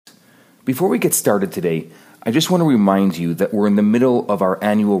Before we get started today, I just want to remind you that we're in the middle of our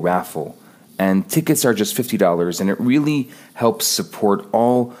annual raffle, and tickets are just $50, and it really helps support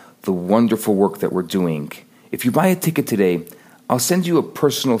all the wonderful work that we're doing. If you buy a ticket today, I'll send you a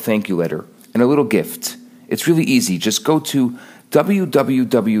personal thank you letter and a little gift. It's really easy. Just go to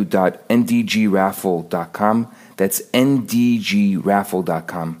www.ndgraffle.com. That's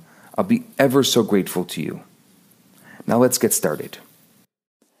ndgraffle.com. I'll be ever so grateful to you. Now let's get started.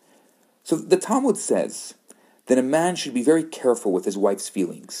 So the Talmud says that a man should be very careful with his wife's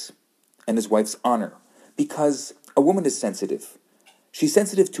feelings and his wife's honor, because a woman is sensitive. She's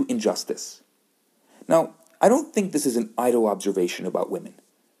sensitive to injustice. Now, I don't think this is an idle observation about women.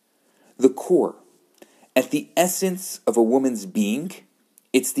 The core, at the essence of a woman's being,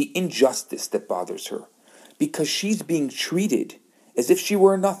 it's the injustice that bothers her, because she's being treated as if she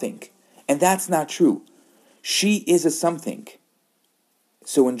were nothing, and that's not true. She is a something,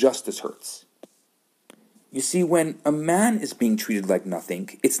 so injustice hurts. You see, when a man is being treated like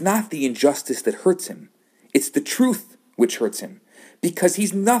nothing, it's not the injustice that hurts him. It's the truth which hurts him, because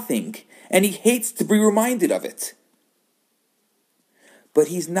he's nothing, and he hates to be reminded of it. But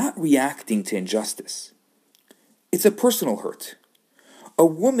he's not reacting to injustice. It's a personal hurt. A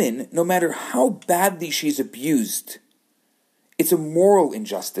woman, no matter how badly she's abused, it's a moral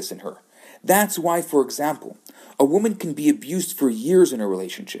injustice in her. That's why, for example, a woman can be abused for years in a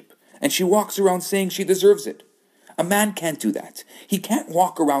relationship, and she walks around saying she deserves it. A man can't do that. He can't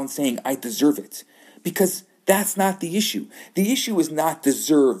walk around saying, I deserve it, because that's not the issue. The issue is not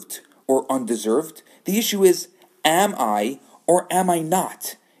deserved or undeserved. The issue is, am I or am I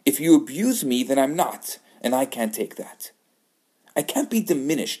not? If you abuse me, then I'm not, and I can't take that. I can't be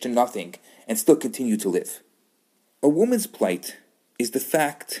diminished to nothing and still continue to live. A woman's plight is the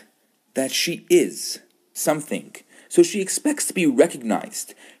fact that she is something. So she expects to be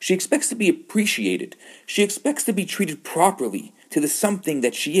recognized. She expects to be appreciated. She expects to be treated properly to the something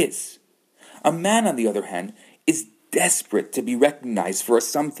that she is. A man, on the other hand, is desperate to be recognized for a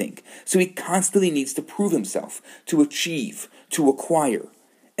something. So he constantly needs to prove himself, to achieve, to acquire.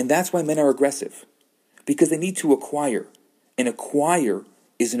 And that's why men are aggressive. Because they need to acquire. And acquire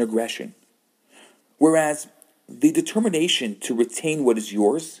is an aggression. Whereas the determination to retain what is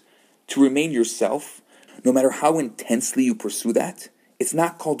yours, to remain yourself, no matter how intensely you pursue that, it's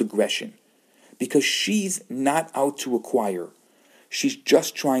not called aggression. Because she's not out to acquire. She's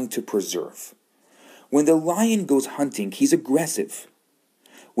just trying to preserve. When the lion goes hunting, he's aggressive.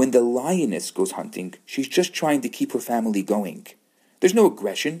 When the lioness goes hunting, she's just trying to keep her family going. There's no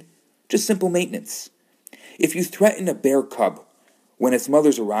aggression, just simple maintenance. If you threaten a bear cub when its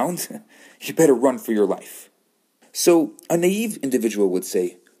mother's around, you better run for your life. So a naive individual would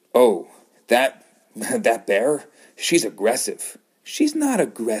say, oh, that bear, she's aggressive. She's not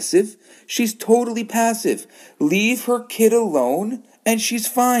aggressive. She's totally passive. Leave her kid alone and she's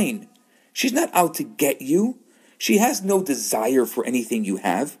fine. She's not out to get you. She has no desire for anything you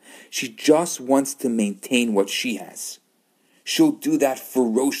have. She just wants to maintain what she has. She'll do that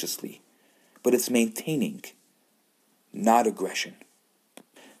ferociously, but it's maintaining, not aggression.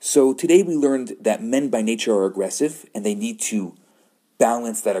 So today we learned that men by nature are aggressive and they need to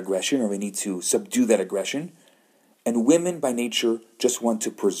balance that aggression, or they need to subdue that aggression. And women by nature just want to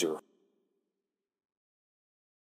preserve.